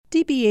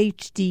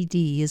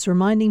CBHDD is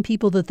reminding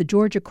people that the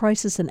Georgia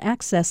Crisis and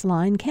Access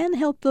Line can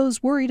help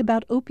those worried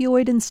about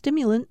opioid and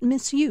stimulant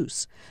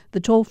misuse. The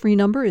toll-free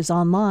number is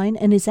online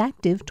and is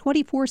active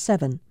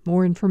 24/7.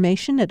 More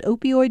information at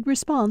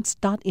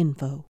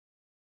opioidresponse.info.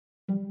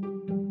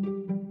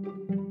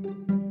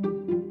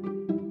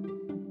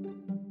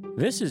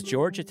 This is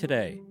Georgia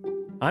Today.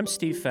 I'm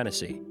Steve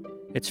Fennessy.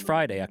 It's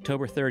Friday,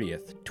 October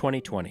 30th,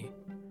 2020.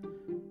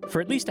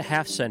 For at least a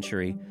half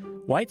century,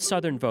 white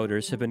Southern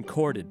voters have been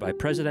courted by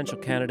presidential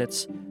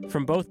candidates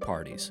from both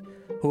parties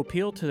who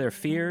appeal to their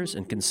fears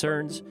and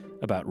concerns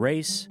about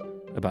race,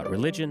 about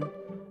religion,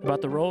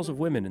 about the roles of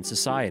women in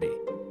society.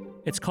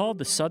 It's called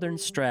the Southern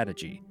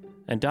Strategy,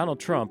 and Donald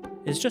Trump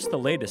is just the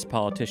latest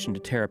politician to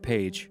tear a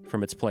page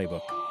from its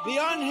playbook. The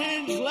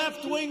unhinged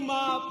left-wing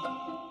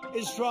mob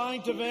is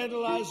trying to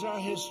vandalize our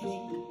history,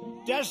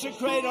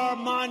 desecrate our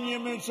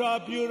monuments, our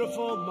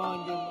beautiful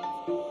monuments.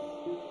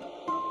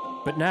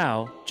 But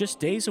now, just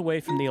days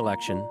away from the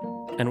election,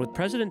 and with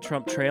President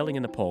Trump trailing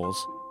in the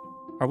polls,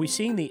 are we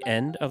seeing the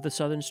end of the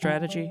Southern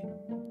Strategy?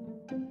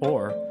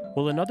 Or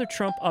will another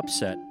Trump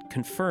upset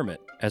confirm it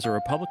as a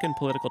Republican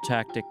political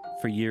tactic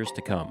for years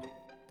to come?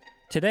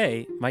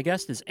 Today, my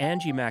guest is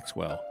Angie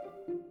Maxwell,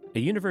 a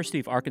University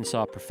of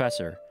Arkansas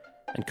professor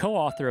and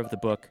co-author of the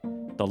book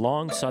The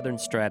Long Southern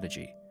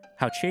Strategy: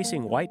 How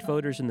Chasing White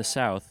Voters in the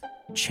South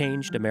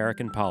Changed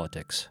American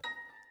Politics.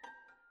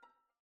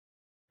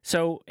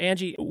 So,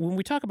 Angie, when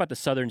we talk about the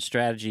Southern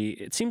Strategy,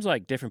 it seems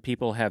like different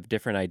people have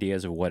different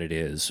ideas of what it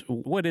is.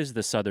 What is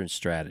the Southern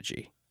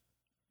Strategy?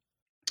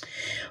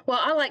 Well,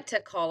 I like to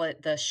call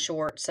it the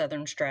short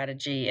Southern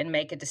Strategy and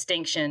make a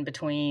distinction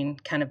between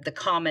kind of the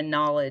common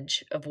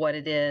knowledge of what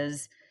it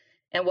is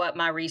and what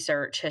my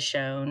research has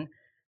shown.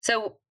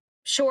 So,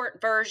 short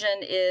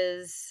version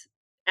is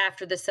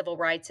after the Civil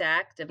Rights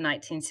Act of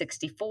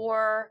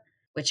 1964,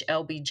 which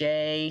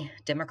LBJ,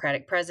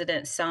 Democratic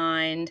president,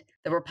 signed,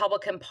 the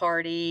Republican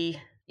Party,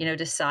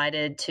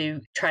 decided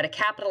to try to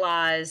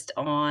capitalize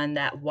on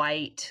that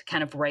white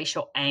kind of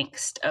racial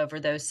angst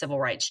over those civil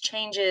rights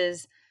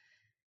changes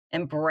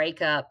and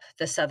break up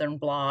the Southern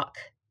Bloc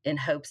in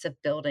hopes of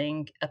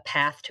building a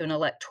path to an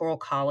electoral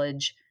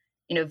college,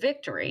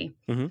 victory.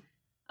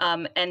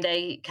 Mm-hmm. And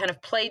they kind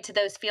of played to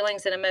those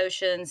feelings and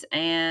emotions,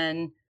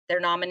 and their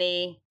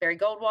nominee, Barry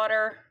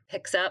Goldwater,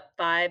 picks up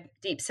 5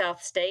 Deep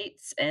South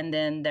states, and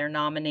then their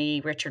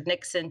nominee, Richard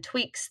Nixon,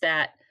 tweaks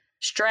that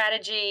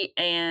strategy,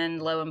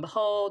 and lo and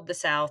behold, the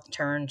South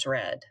turns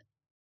red.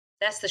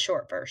 That's the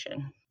short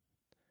version.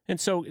 And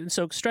so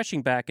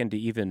stretching back into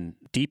even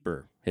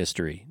deeper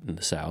history in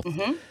the South,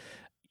 Mm-hmm.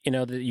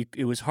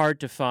 It was hard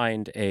to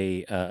find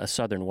a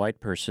Southern white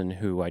person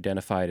who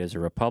identified as a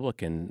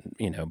Republican,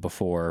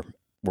 before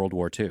World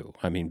War II.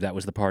 I mean, that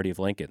was the party of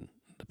Lincoln,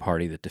 the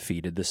party that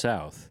defeated the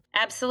South.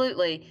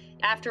 Absolutely.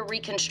 After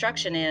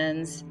Reconstruction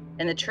ends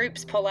and the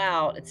troops pull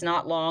out, it's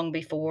not long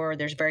before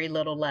there's very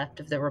little left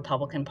of the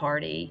Republican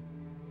Party,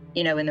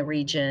 in the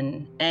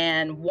region.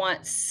 And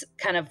once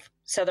kind of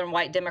Southern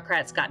white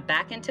Democrats got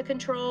back into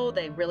control,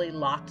 they really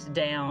locked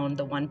down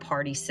the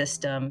one-party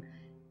system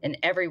in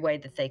every way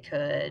that they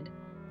could.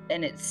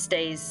 And it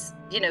stays,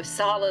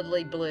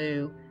 solidly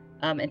blue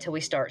until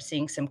we start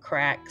seeing some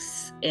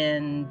cracks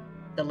in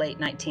the late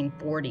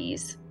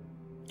 1940s.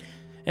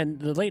 And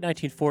the late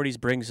 1940s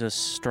brings us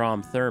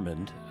Strom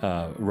Thurmond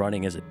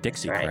running as a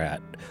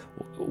Dixiecrat.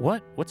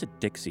 Right. What's a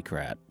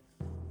Dixiecrat?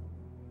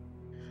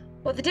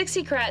 Well, the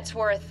Dixiecrats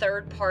were a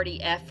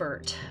third-party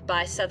effort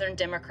by Southern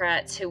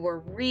Democrats who were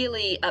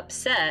really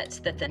upset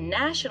that the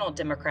National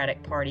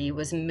Democratic Party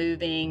was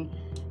moving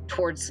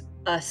towards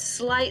a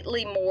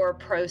slightly more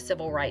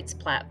pro-civil rights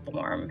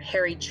platform.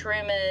 Harry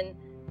Truman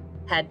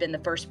had been the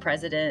first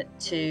president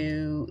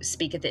to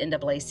speak at the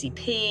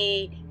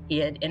NAACP. He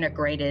had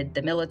integrated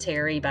the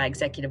military by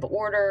executive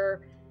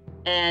order.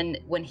 And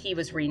when he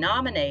was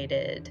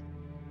renominated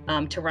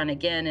to run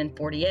again in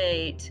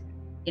 48,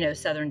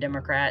 Southern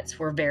Democrats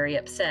were very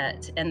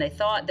upset. And they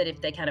thought that if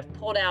they kind of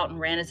pulled out and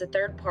ran as a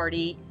third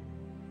party,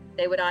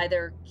 they would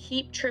either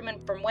keep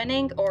Truman from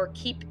winning or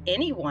keep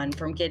anyone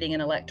from getting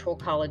an electoral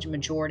college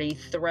majority,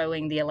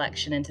 throwing the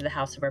election into the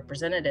House of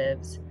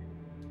Representatives.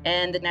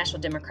 And the National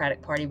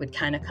Democratic Party would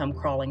kind of come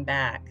crawling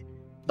back.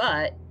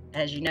 But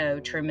as you know,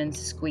 Truman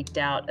squeaked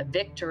out a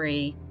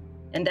victory,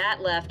 and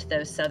that left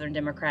those Southern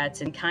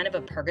Democrats in kind of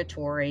a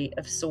purgatory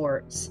of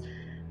sorts,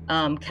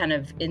 kind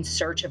of in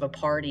search of a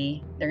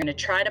party. They're going to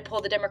try to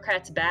pull the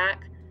Democrats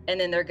back, and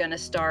then they're going to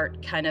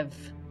start kind of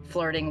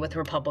flirting with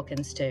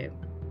Republicans too.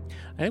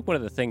 I think one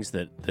of the things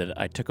that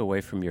I took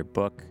away from your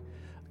book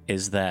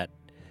is that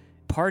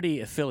party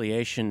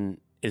affiliation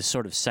is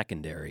sort of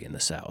secondary in the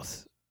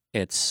South.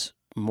 It's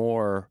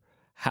more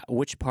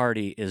which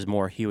party is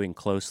more hewing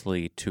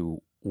closely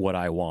to what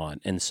I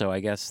want. And so I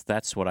guess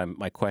that's what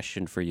my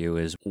question for you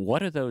is,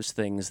 what are those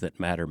things that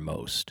matter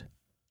most?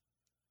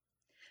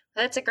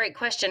 That's a great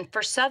question.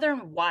 For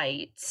Southern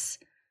whites,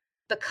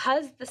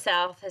 because the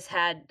South has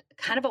had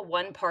kind of a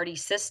one-party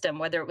system,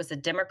 whether it was a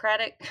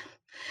Democratic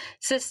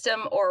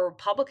system or a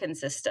Republican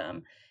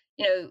system,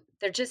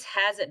 there just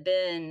hasn't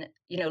been,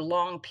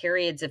 long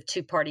periods of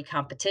two-party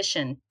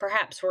competition.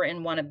 Perhaps we're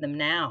in one of them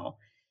now.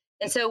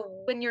 And so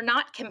when you're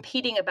not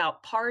competing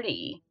about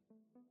party,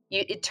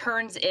 it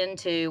turns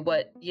into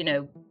what,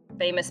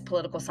 famous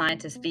political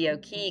scientist V.O.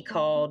 Key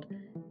called,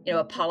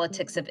 a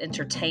politics of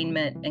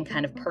entertainment and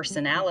kind of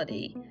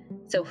personality.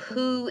 So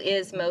who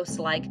is most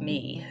like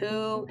me?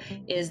 Who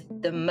is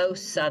the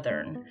most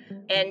Southern?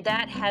 And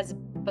that has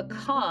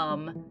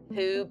become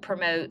who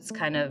promotes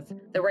kind of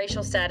the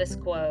racial status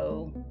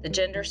quo, the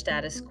gender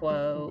status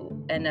quo,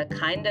 and a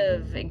kind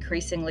of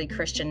increasingly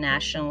Christian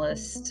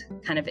nationalist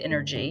kind of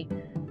energy.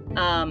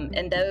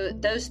 And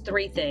those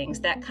three things,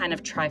 that kind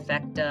of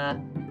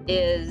trifecta,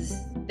 is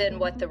been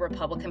what the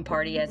Republican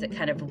Party, as it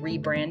kind of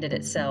rebranded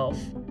itself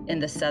in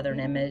the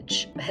Southern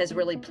image, has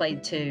really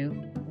played to,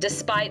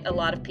 despite a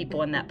lot of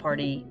people in that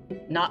party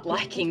not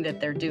liking that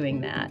they're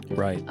doing that.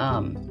 Right.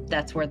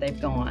 That's where they've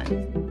gone.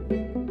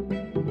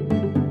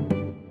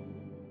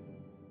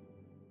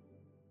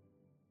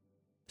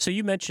 So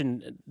you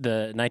mentioned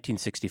the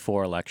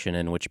 1964 election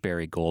in which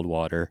Barry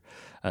Goldwater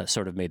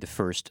sort of made the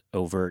first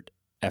overt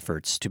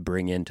efforts to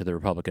bring into the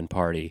Republican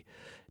Party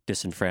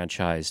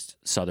disenfranchised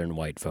Southern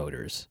white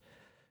voters.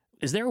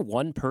 Is there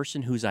one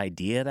person whose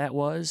idea that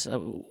was?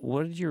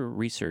 What did your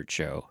research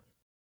show?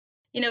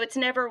 It's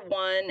never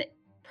one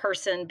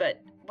person,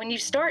 but when you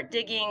start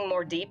digging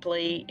more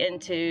deeply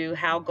into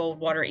how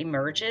Goldwater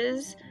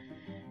emerges,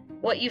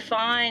 what you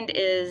find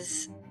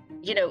is,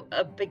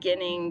 a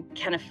beginning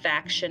kind of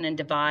faction and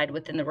divide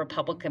within the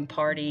Republican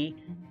Party.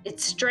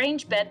 It's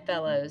strange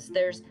bedfellows.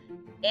 There's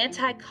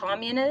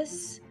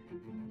anti-communists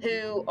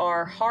who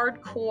are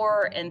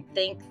hardcore and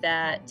think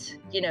that,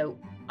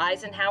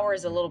 Eisenhower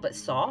is a little bit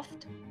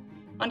soft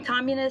on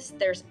communists.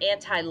 There's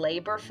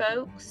anti-labor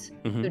folks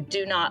who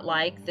do not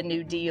like the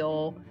New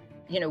Deal,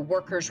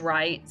 workers'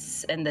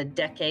 rights and the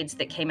decades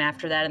that came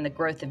after that and the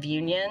growth of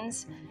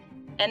unions.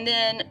 And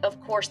then, of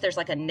course, there's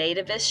like a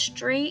nativist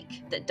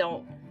streak that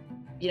don't,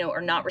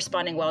 are not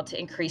responding well to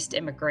increased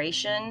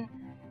immigration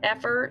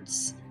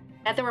efforts.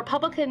 At the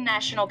Republican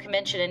National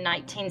Convention in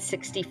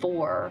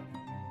 1964,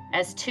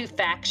 as two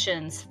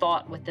factions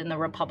fought within the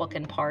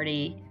Republican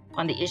Party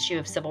on the issue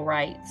of civil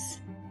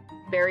rights,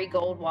 Barry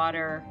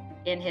Goldwater,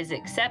 in his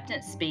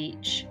acceptance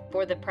speech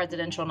for the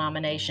presidential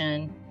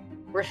nomination,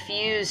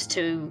 refused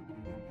to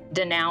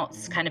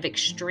denounce kind of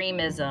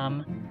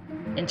extremism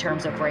in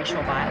terms of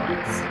racial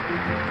violence.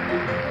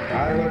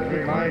 I would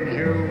remind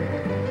you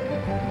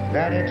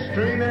that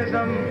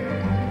extremism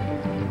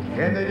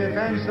in the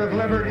defense of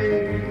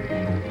liberty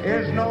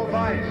is no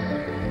vice.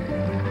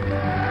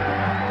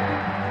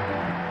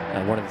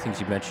 One of the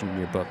things you mentioned in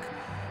your book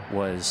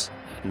was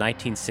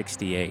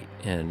 1968,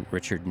 and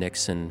Richard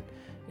Nixon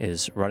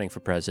is running for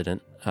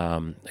president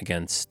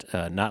against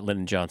not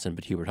Lyndon Johnson,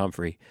 but Hubert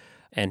Humphrey.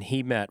 And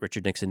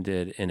Richard Nixon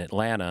did, in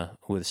Atlanta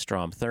with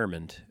Strom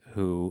Thurmond,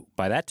 who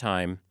by that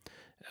time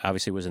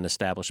obviously was an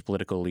established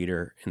political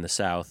leader in the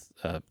South,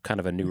 kind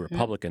of a new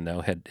Republican,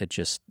 though, had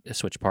just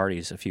switched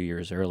parties a few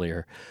years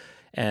earlier.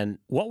 And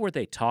what were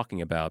they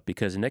talking about?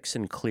 Because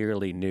Nixon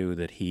clearly knew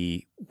that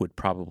he would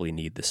probably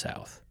need the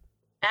South.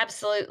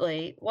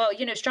 Absolutely. Well,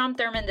 Strom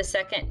Thurmond, the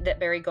second that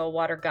Barry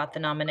Goldwater got the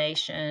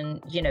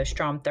nomination,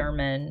 Strom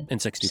Thurmond in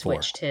 64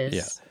 switched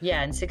his.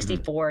 Yeah, in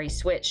 64 he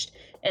switched.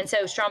 And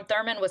so Strom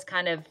Thurmond was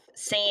kind of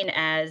seen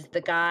as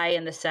the guy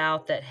in the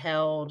South that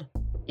held,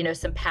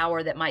 some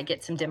power that might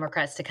get some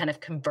Democrats to kind of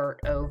convert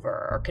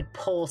over or could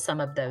pull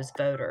some of those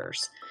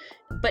voters.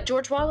 But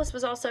George Wallace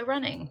was also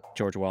running.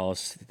 George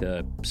Wallace,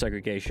 the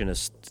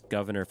segregationist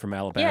governor from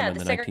Alabama in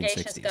the 1960s. Yeah, the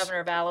segregationist governor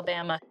of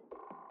Alabama.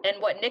 And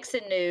what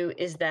Nixon knew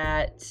is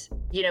that,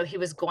 he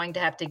was going to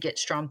have to get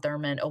Strom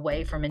Thurmond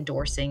away from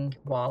endorsing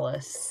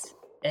Wallace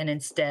and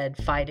instead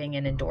fighting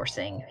and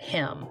endorsing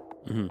him.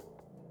 Mm-hmm.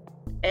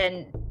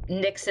 And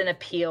Nixon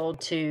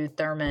appealed to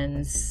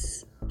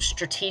Thurmond's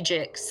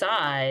strategic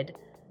side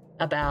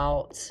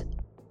about,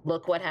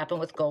 look what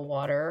happened with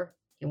Goldwater.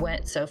 He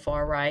went so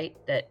far right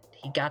that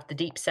he got the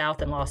Deep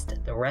South and lost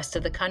the rest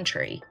of the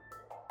country,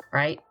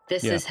 right?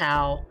 This is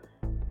how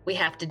we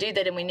have to do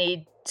that, and we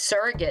need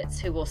surrogates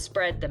who will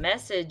spread the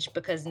message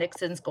because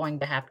Nixon's going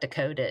to have to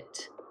code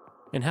it.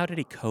 And how did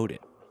he code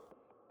it?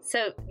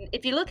 So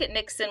if you look at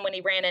Nixon when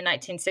he ran in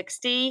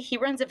 1960, he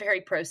runs a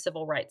very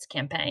pro-civil rights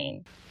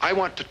campaign. I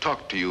want to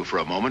talk to you for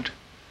a moment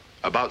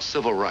about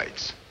civil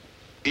rights,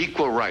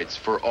 equal rights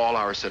for all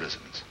our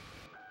citizens.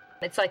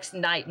 It's like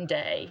night and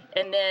day.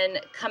 And then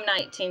come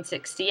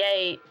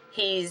 1968,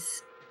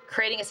 he's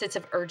creating a sense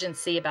of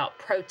urgency about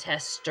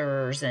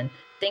protesters and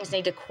things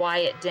need to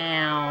quiet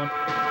down.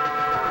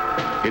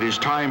 It is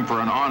time for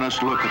an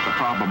honest look at the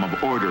problem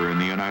of order in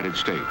the United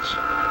States.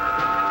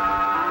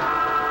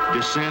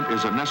 Dissent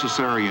is a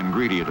necessary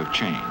ingredient of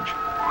change.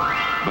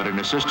 But in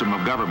a system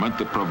of government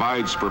that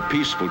provides for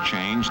peaceful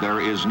change,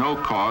 there is no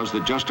cause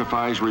that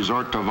justifies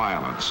resort to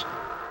violence.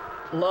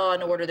 Law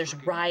and order, there's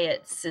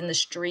riots in the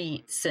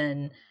streets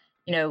and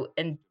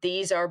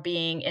these are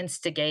being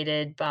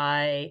instigated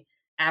by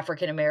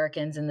African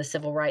Americans in the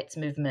civil rights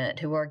movement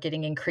who are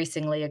getting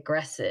increasingly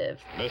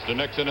aggressive. Mr.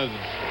 Nixon is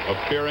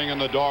appearing in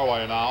the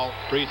doorway now,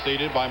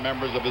 preceded by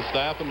members of his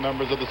staff and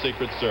members of the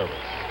Secret Service.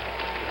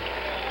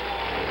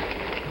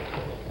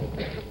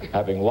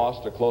 Having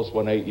lost a close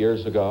one 8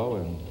 years ago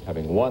and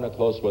having won a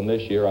close one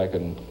this year, I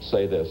can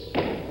say this: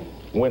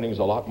 winning's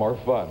a lot more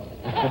fun.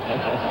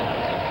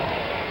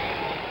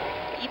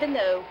 Even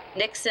though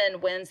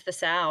Nixon wins the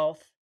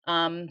South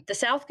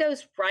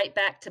goes right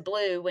back to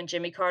blue when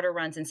Jimmy Carter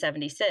runs in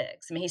 76.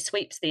 I mean, he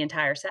sweeps the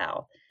entire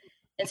South.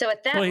 And so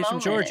at that moment... Well,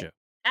 he's from Georgia.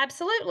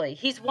 Absolutely.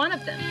 He's one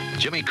of them.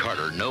 Jimmy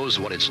Carter knows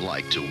what it's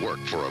like to work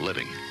for a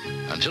living.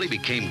 Until he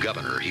became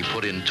governor, he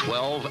put in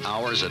 12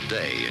 hours a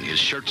day in his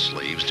shirt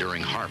sleeves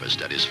during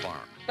harvest at his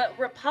farm. But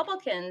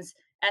Republicans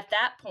at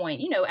that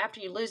point, after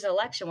you lose an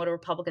election, what do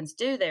Republicans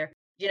do? They're,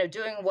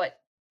 doing what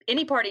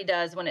any party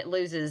does when it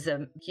loses,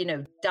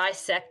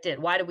 dissect it.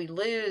 Why do we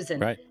lose?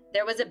 And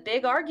There was a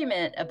big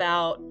argument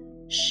about,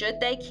 should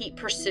they keep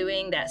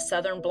pursuing that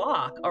Southern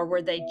bloc, or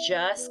were they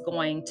just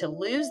going to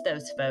lose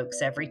those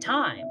folks every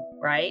time,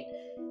 right?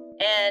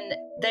 And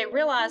they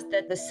realized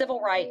that the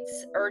civil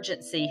rights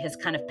urgency has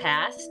kind of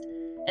passed,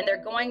 and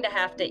they're going to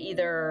have to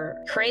either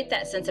create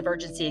that sense of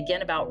urgency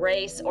again about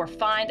race or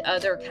find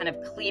other kind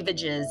of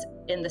cleavages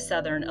in the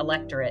Southern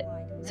electorate.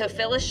 So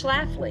Phyllis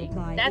Schlafly,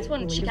 that's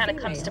when she kind of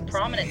comes to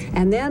prominence.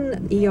 And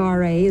then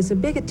ERA is a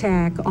big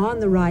attack on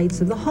the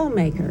rights of the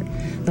homemaker.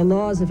 The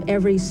laws of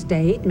every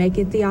state make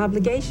it the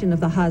obligation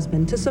of the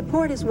husband to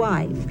support his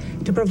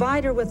wife, to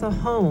provide her with a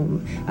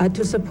home,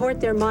 to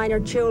support their minor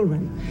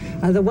children.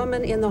 The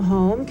woman in the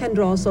home can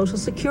draw Social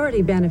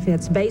Security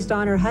benefits based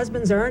on her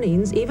husband's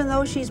earnings, even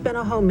though she's been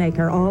a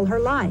homemaker all her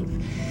life.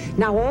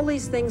 Now, all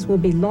these things will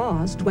be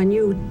lost when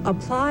you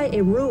apply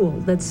a rule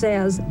that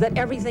says that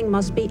everything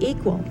must be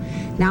equal.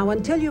 Now,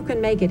 until you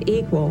can make it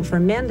equal for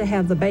men to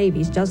have the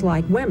babies just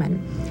like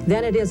women,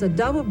 then it is a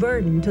double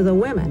burden to the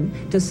women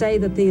to say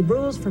that the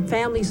rules for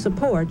family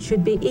support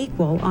should be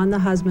equal on the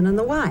husband and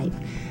the wife.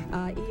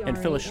 And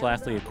Phyllis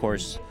Schlafly, of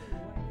course,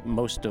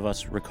 most of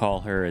us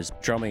recall her as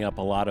drumming up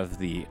a lot of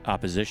the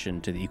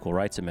opposition to the Equal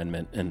Rights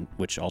Amendment, and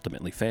which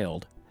ultimately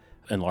failed,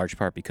 in large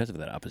part because of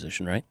that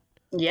opposition, right?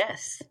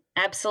 Yes,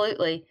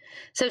 absolutely.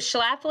 So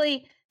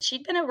Schlafly,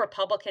 she'd been a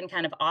Republican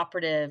kind of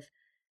operative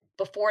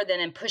before then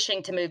and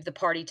pushing to move the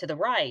party to the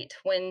right.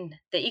 When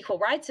the Equal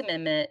Rights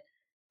Amendment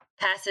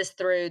passes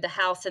through the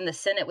House and the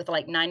Senate with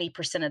like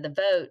 90% of the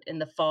vote in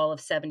the fall of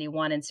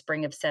 71 and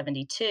spring of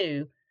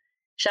 72,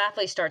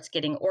 Schlafly starts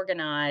getting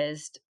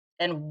organized.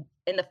 And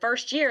in the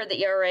first year,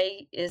 the ERA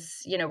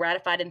is,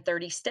 ratified in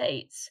 30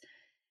 states.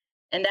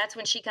 And that's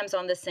when she comes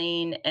on the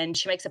scene, and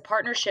she makes a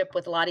partnership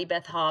with Lottie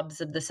Beth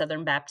Hobbs of the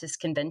Southern Baptist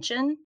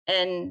Convention.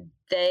 And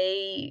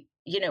they,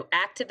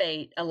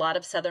 activate a lot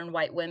of Southern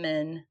white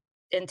women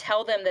and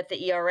tell them that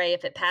the ERA,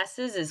 if it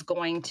passes, is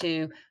going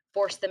to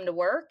force them to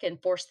work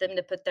and force them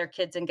to put their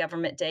kids in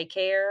government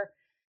daycare.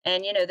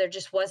 And, there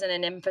just wasn't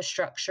an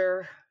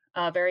infrastructure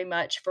very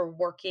much for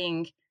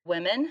working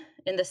women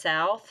in the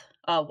South,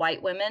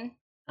 white women.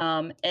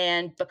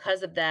 And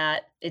because of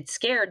that, it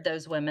scared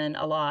those women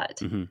a lot.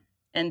 Mm-hmm.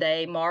 And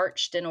they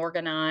marched and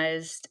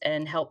organized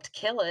and helped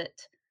kill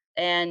it.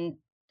 And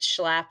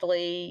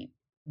Schlafly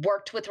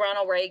worked with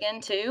Ronald Reagan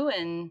too.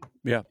 And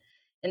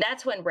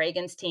that's when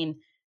Reagan's team,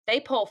 they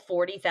poll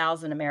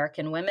 40,000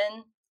 American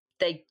women.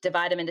 They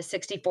divide them into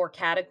 64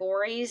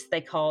 categories.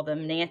 They call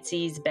them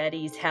Nancy's,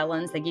 Betty's,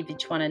 Helen's. They give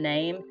each one a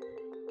name.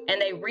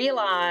 And they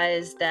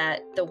realize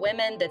that the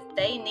women that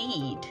they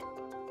need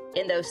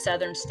in those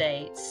Southern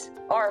states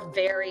are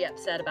very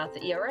upset about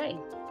the ERA.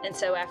 And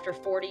so after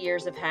 40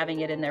 years of having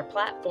it in their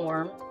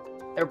platform,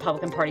 the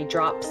Republican Party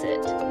drops it.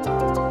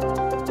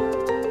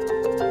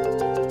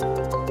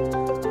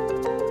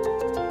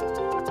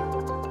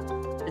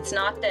 It's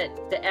not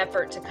that the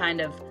effort to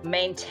kind of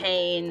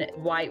maintain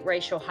white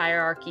racial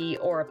hierarchy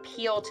or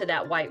appeal to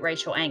that white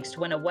racial angst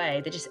went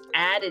away. They just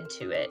added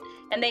to it,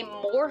 and they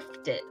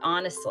morphed it,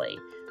 honestly.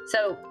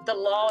 So the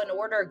Law and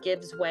Order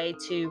gives way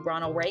to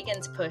Ronald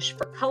Reagan's push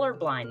for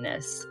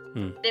colorblindness.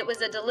 It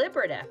was a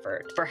deliberate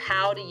effort for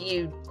how do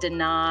you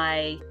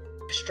deny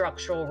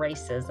structural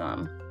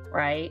racism,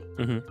 right?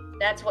 Mm-hmm.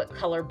 That's what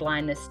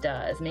colorblindness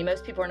does. I mean,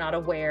 most people are not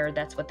aware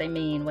that's what they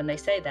mean when they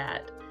say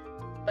that.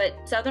 But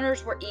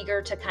Southerners were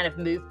eager to kind of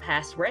move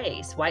past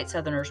race. White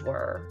Southerners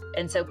were.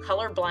 And so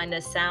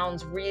colorblindness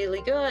sounds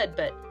really good,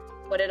 but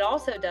what it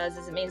also does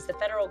is it means the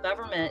federal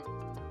government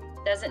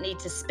doesn't need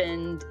to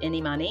spend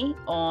any money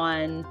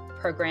on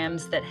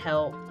programs that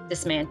help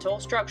dismantle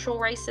structural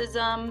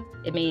racism.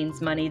 It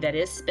means money that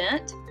is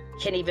spent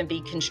can even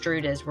be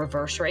construed as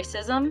reverse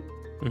racism,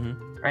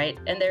 right?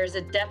 And there's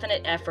a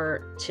definite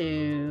effort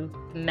to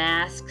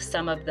mask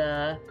some of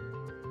the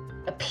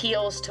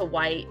appeals to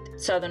white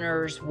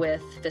Southerners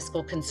with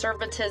fiscal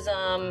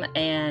conservatism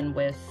and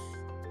with,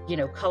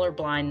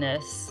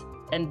 colorblindness,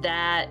 and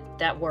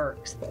that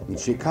works. In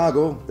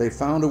Chicago, they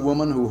found a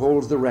woman who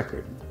holds the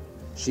record.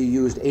 She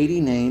used 80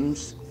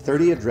 names,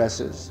 30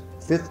 addresses,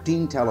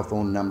 15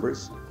 telephone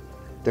numbers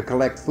to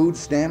collect food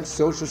stamps,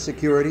 Social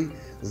Security,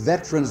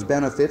 veterans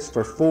benefits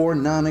for 4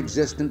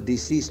 non-existent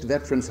deceased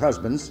veterans'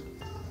 husbands,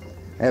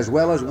 as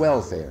well as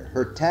welfare.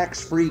 Her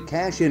tax-free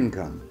cash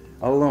income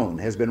alone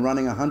has been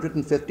running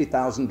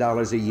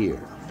 $150,000 a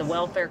year. The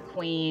welfare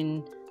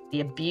queen, the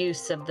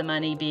abuse of the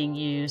money being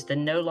used,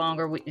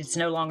 it's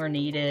no longer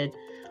needed,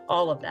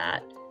 all of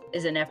that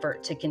is an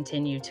effort to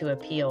continue to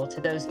appeal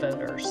to those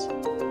voters.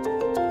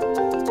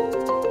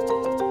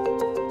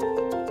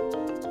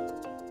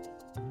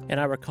 And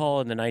I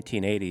recall in the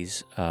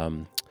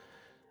 1980s,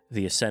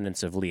 the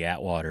ascendance of Lee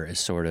Atwater as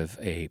sort of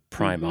a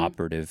prime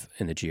operative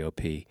in the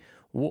GOP.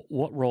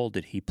 What role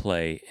did he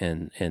play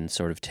in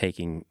sort of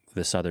taking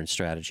the Southern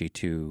strategy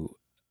to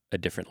a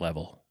different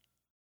level?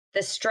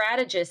 The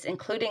strategists,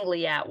 including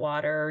Lee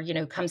Atwater,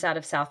 comes out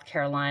of South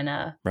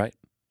Carolina. Right.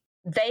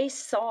 They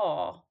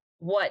saw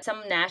what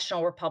some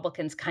national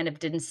Republicans kind of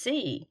didn't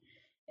see.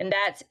 And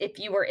that's, if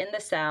you were in the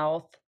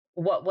South,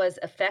 what was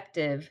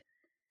effective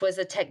was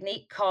a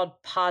technique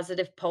called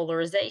positive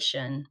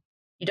polarization.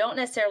 You don't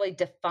necessarily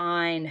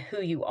define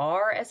who you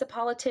are as a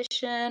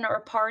politician or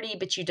a party,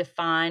 but you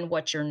define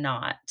what you're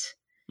not.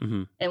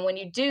 Mm-hmm. And when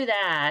you do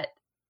that,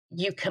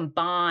 you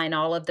combine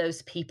all of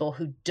those people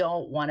who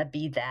don't want to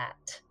be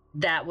that.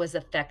 That was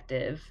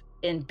effective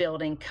in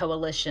building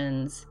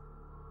coalitions,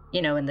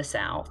 in the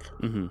South.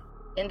 Mm-hmm.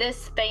 In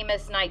this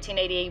famous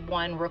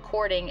 1981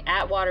 recording,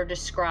 Atwater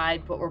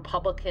described what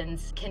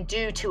Republicans can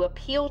do to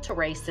appeal to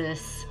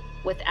racists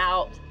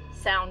without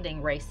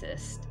sounding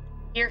racist.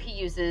 Here he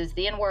uses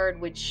the N-word,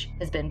 which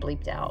has been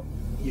bleeped out.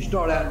 You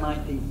start out in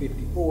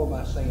 1954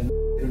 by saying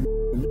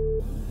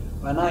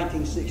by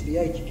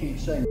 1968 you can't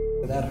say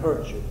that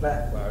hurts your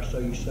backfire, so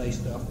you say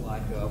stuff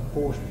like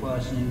force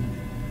busing,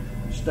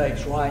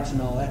 states' rights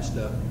and all that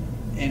stuff.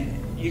 And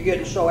you're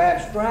getting so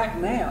abstract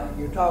now,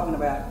 you're talking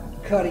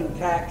about cutting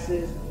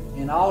taxes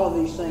and all of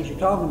these things you're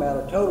talking about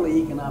are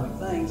totally economic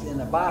things, and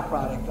the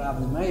byproduct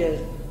of them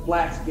is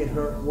blacks get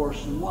hurt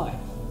worse than whites.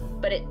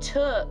 But it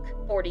took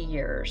 40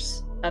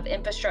 years of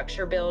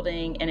infrastructure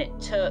building, and it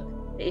took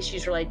the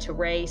issues related to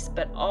race,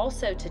 but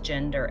also to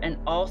gender and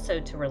also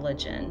to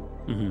religion.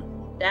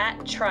 Mm-hmm. That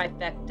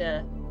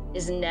trifecta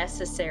is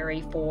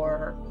necessary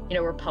for,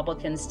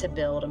 Republicans to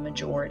build a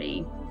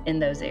majority in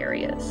those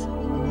areas.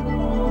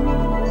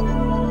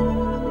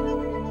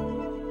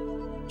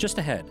 Just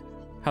ahead,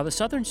 how the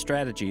Southern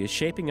strategy is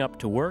shaping up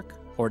to work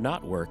or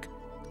not work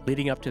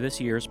leading up to this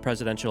year's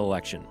presidential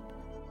election.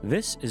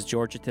 This is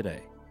Georgia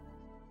Today.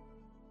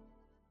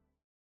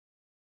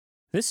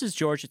 This is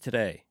Georgia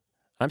Today.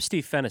 I'm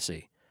Steve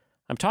Fennessy.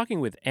 I'm talking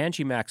with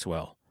Angie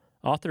Maxwell,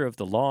 author of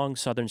The Long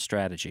Southern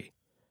Strategy.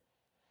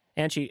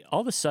 Angie,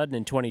 all of a sudden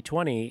in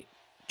 2020,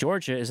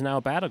 Georgia is now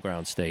a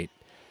battleground state.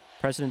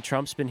 President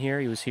Trump's been here.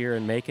 He was here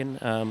in Macon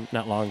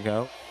not long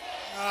ago.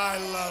 I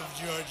love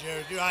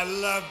Georgia. I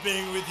love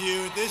being with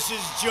you. This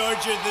is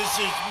Georgia. This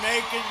is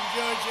Macon,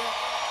 Georgia.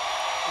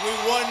 We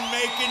won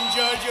Macon,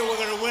 Georgia. We're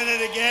going to win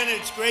it again.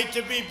 It's great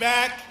to be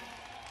back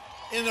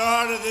in the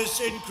heart of this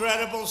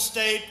incredible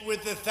state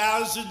with the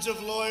thousands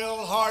of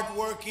loyal,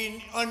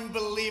 hardworking,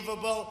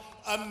 unbelievable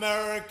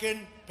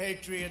American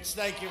patriots.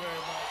 Thank you very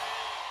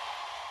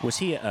much. Was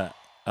he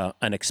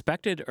an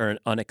expected or an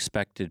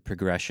unexpected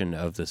progression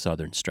of the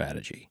Southern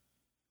strategy?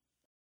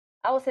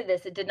 I will say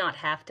this, it did not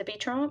have to be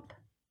Trump.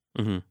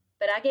 Mm-hmm.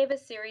 But I gave a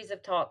series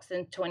of talks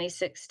in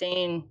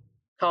 2016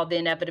 called The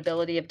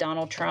Inevitability of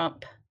Donald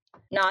Trump.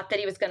 Not that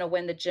he was going to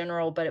win the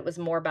general, but it was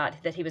more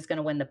about that he was going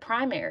to win the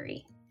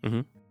primary.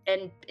 Mm-hmm.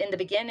 And in the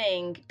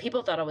beginning,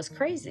 people thought I was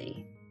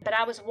crazy. But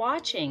I was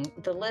watching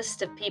the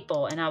list of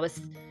people, and I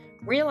was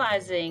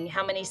realizing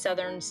how many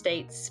Southern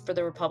states for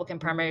the Republican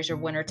primaries are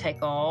winner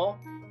take all,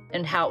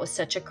 and how it was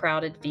such a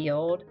crowded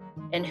field,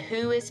 and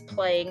who is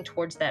playing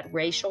towards that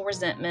racial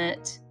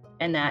resentment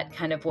and that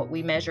kind of what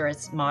we measure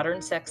as modern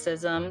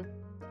sexism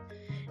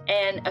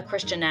and a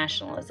Christian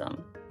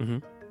nationalism. Mm-hmm.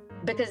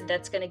 Because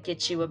that's going to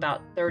get you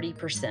about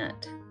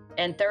 30%.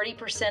 And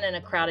 30% in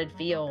a crowded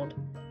field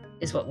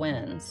is what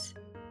wins.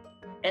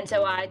 And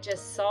so I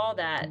just saw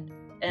that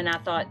and I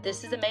thought,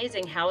 this is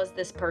amazing. How is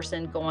this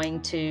person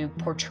going to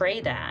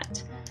portray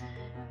that?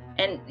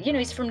 And,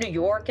 he's from New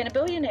York and a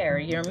billionaire,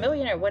 a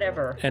millionaire,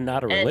 whatever. And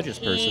not a religious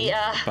person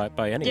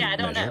by any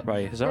measure,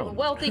 by his own.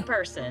 Wealthy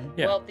person,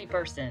 wealthy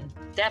person.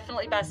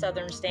 Definitely by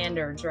Southern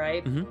standards,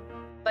 right? Mm-hmm.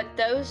 But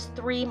those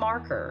three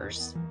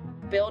markers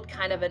build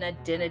kind of an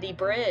identity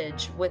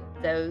bridge with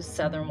those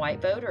Southern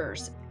white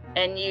voters.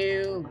 And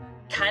you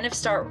kind of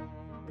start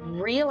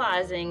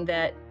realizing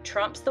that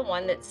Trump's the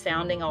one that's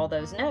sounding all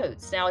those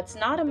notes. Now, it's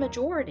not a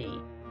majority,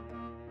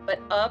 but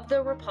of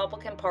the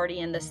Republican Party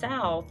in the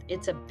South,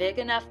 it's a big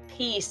enough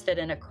piece that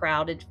in a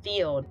crowded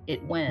field,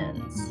 it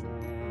wins.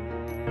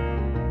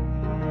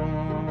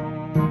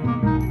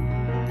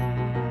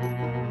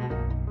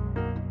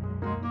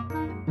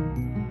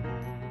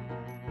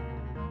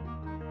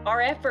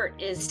 Our effort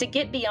is to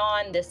get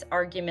beyond this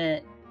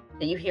argument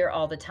that you hear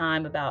all the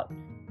time about,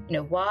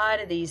 why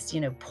do these,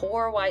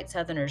 poor white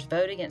Southerners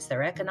vote against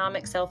their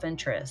economic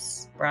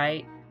self-interests,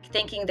 right?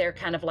 Thinking they're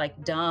kind of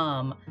like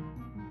dumb.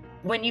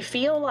 when you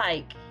feel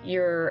like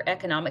your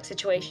economic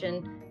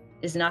situation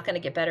is not going to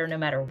get better no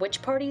matter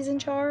which party's in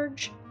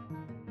charge,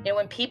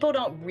 when people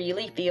don't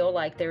really feel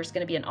like there's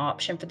going to be an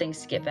option for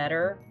things to get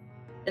better,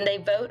 then they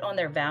vote on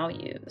their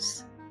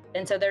values.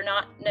 And so they're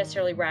not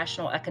necessarily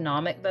rational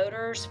economic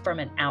voters from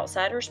an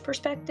outsider's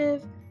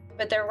perspective,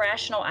 but they're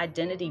rational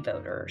identity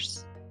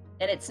voters.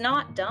 And it's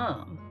not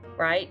dumb,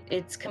 right?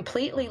 It's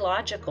completely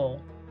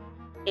logical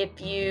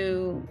if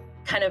you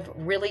kind of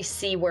really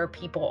see where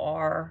people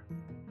are.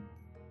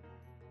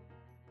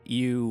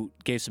 You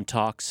gave some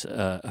talks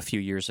a few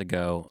years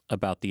ago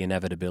about the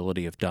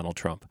inevitability of Donald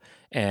Trump.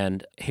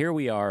 And here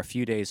we are a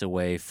few days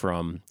away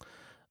from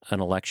an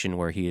election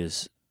where he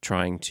is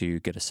trying to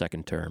get a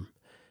second term.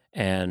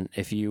 And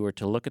if you were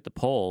to look at the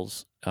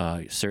polls,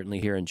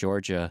 certainly here in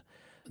Georgia,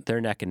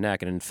 they're neck and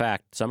neck. And in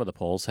fact, some of the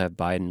polls have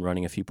Biden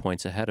running a few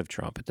points ahead of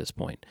Trump at this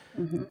point.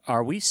 Mm-hmm.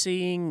 Are we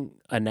seeing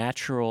a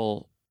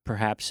natural,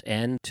 perhaps,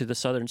 end to the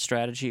Southern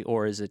strategy,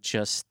 or is it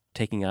just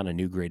taking on a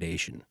new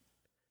gradation?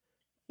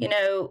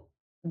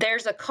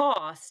 There's a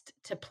cost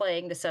to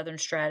playing the Southern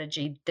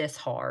strategy this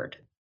hard.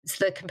 It's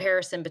the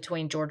comparison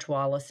between George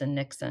Wallace and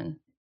Nixon.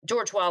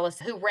 George Wallace,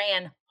 who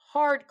ran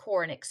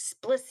hardcore and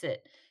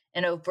explicit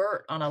and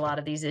overt on a lot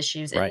of these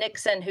issues, and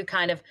Nixon, who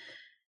kind of,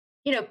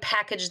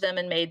 packaged them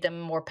and made them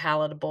more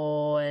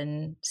palatable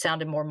and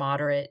sounded more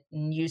moderate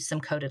and used some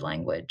coded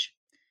language.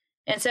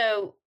 And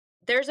so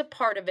there's a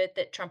part of it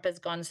that Trump has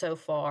gone so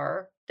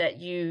far that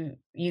you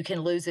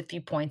can lose a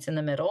few points in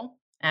the middle,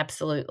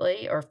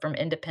 absolutely, or from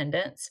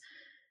independents.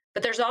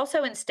 But there's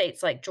also in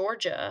states like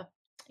Georgia,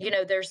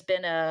 there's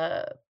been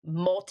a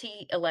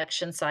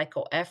multi-election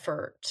cycle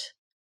effort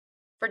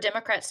for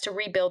Democrats to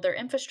rebuild their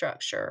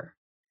infrastructure.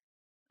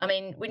 I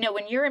mean, we know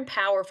when you're in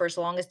power for as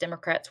long as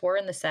Democrats were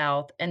in the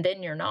South, and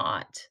then you're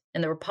not,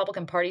 and the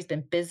Republican Party's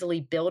been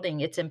busily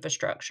building its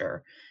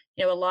infrastructure.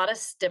 A lot of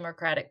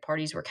Democratic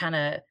parties were kind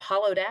of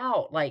hollowed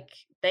out, like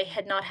they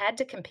had not had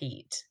to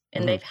compete,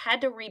 and they've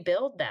had to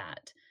rebuild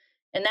that.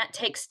 And that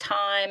takes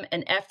time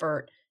and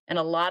effort and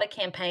a lot of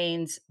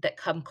campaigns that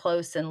come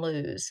close and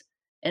lose,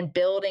 and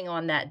building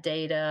on that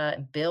data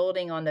and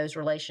building on those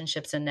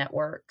relationships and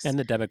networks. And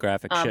the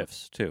demographic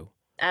shifts, too.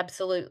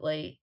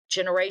 Absolutely.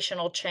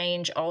 Generational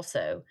change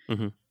also.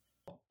 Mm-hmm.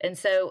 And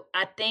so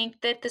I think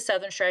that the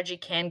Southern strategy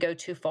can go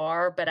too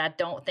far, but I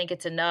don't think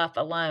it's enough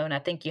alone. I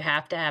think you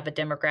have to have a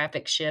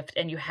demographic shift,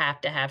 and you have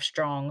to have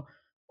strong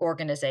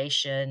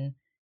organization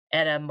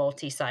and a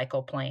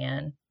multi-cycle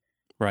plan.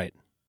 Right.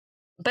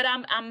 But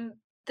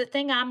the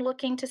thing I'm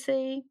looking to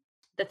see,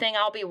 the thing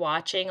I'll be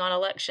watching on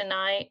election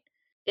night,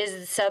 is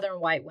the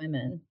Southern white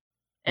women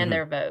and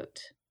their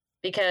vote.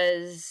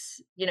 Because,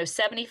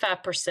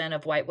 75%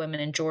 of white women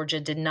in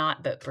Georgia did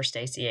not vote for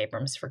Stacey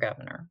Abrams for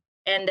governor.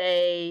 And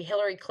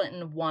Hillary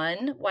Clinton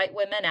won white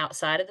women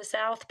outside of the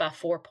South by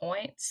 4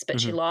 points, but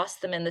she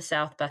lost them in the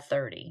South by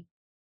 30.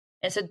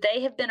 And so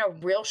they have been a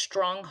real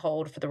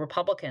stronghold for the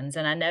Republicans.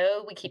 And I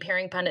know we keep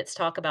hearing pundits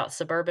talk about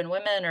suburban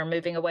women or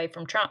moving away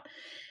from Trump.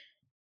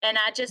 And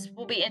I just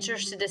will be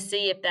interested to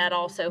see if that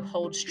also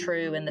holds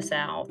true in the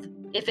South.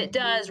 If it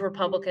does,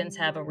 Republicans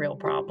have a real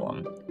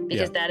problem,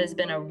 because that has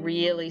been a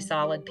really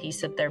solid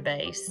piece of their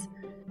base.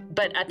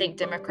 But I think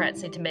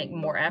Democrats need to make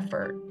more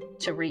effort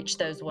to reach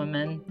those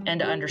women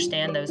and to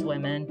understand those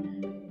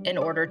women in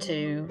order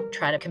to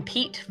try to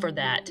compete for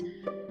that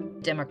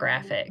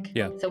demographic.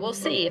 Yeah. So we'll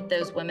see if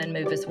those women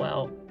move as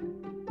well.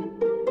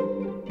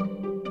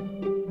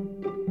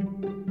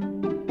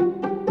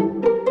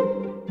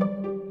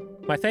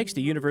 My thanks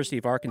to University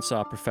of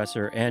Arkansas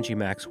professor Angie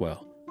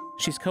Maxwell.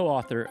 She's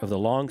co-author of The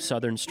Long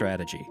Southern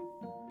Strategy.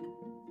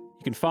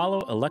 You can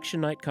follow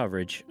election night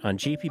coverage on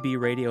GPB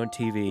Radio and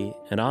TV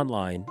and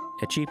online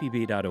at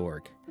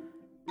gpb.org.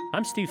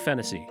 I'm Steve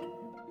Fennessy.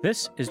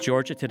 This is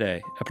Georgia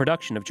Today, a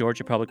production of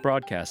Georgia Public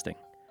Broadcasting.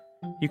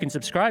 You can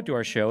subscribe to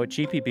our show at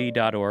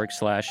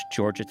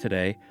gpb.org/Georgia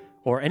Today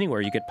or anywhere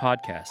you get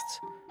podcasts.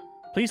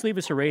 Please leave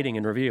us a rating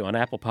and review on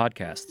Apple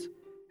Podcasts.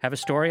 Have a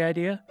story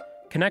idea?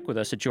 Connect with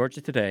us at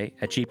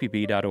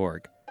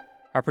georgiatoday@gpb.org.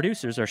 Our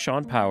producers are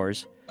Sean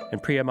Powers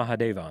and Priya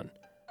Mahadevan.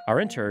 Our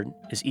intern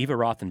is Eva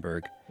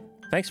Rothenberg.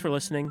 Thanks for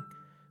listening.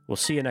 We'll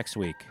see you next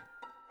week.